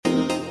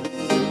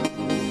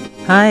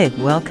Hi,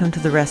 welcome to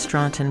the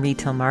Restaurant and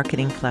Retail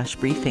Marketing Flash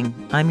Briefing.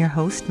 I'm your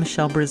host,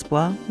 Michelle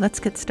Brisbois. Let's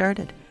get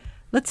started.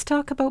 Let's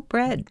talk about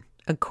bread.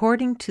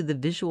 According to the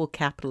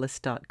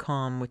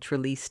visualcapitalist.com, which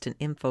released an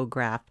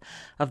infograph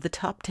of the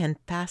top 10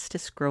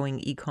 fastest growing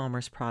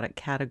e-commerce product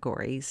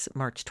categories,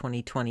 March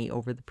 2020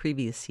 over the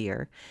previous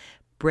year,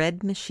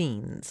 bread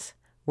machines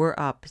were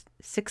up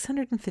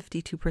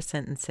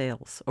 652% in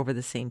sales over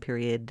the same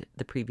period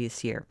the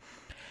previous year.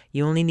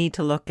 You only need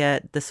to look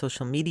at the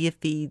social media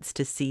feeds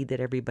to see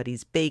that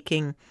everybody's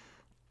baking.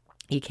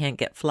 You can't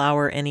get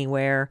flour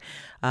anywhere.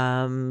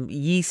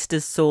 Yeast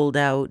is sold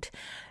out.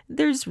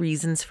 There's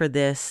reasons for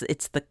this.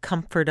 It's the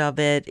comfort of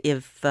it.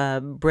 If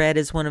bread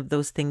is one of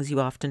those things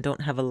you often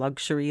don't have a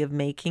luxury of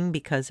making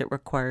because it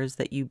requires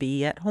that you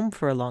be at home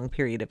for a long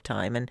period of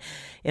time. And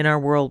in our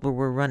world where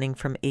we're running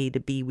from A to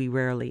B, we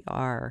rarely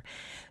are.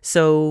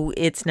 So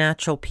it's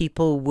natural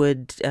people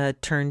would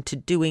turn to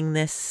doing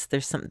this.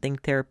 There's something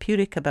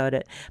therapeutic about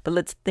it. But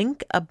let's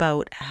think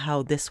about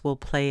how this will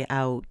play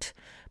out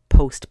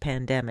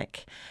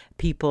post-pandemic.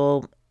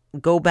 People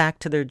go back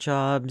to their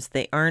jobs.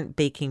 They aren't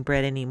baking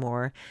bread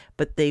anymore,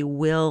 but they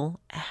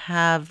will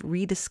have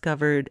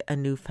rediscovered a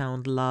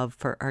newfound love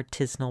for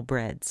artisanal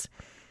breads.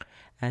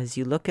 As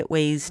you look at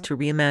ways to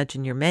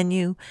reimagine your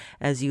menu,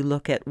 as you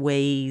look at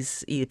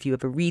ways, if you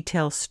have a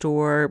retail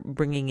store,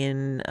 bringing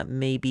in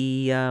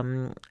maybe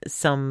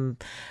some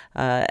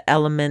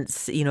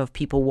elements, if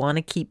people want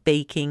to keep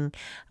baking,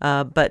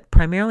 but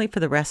primarily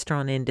for the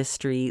restaurant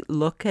industry,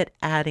 look at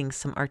adding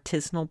some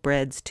artisanal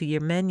breads to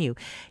your menu.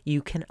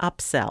 You can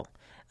upsell.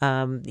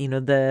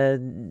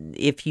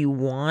 If you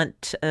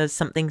want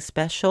something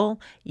special,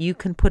 you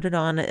can put it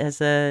on as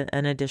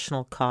an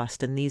additional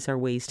cost, and these are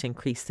ways to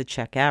increase the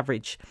check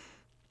average.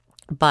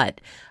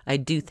 But I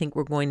do think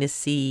we're going to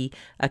see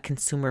a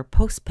consumer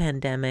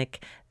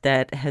post-pandemic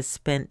that has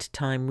spent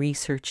time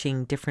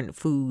researching different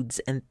foods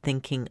and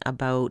thinking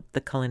about the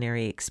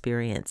culinary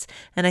experience.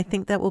 And I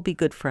think that will be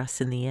good for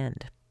us in the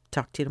end.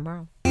 Talk to you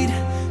tomorrow.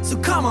 So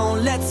come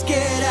on, let's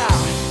get out.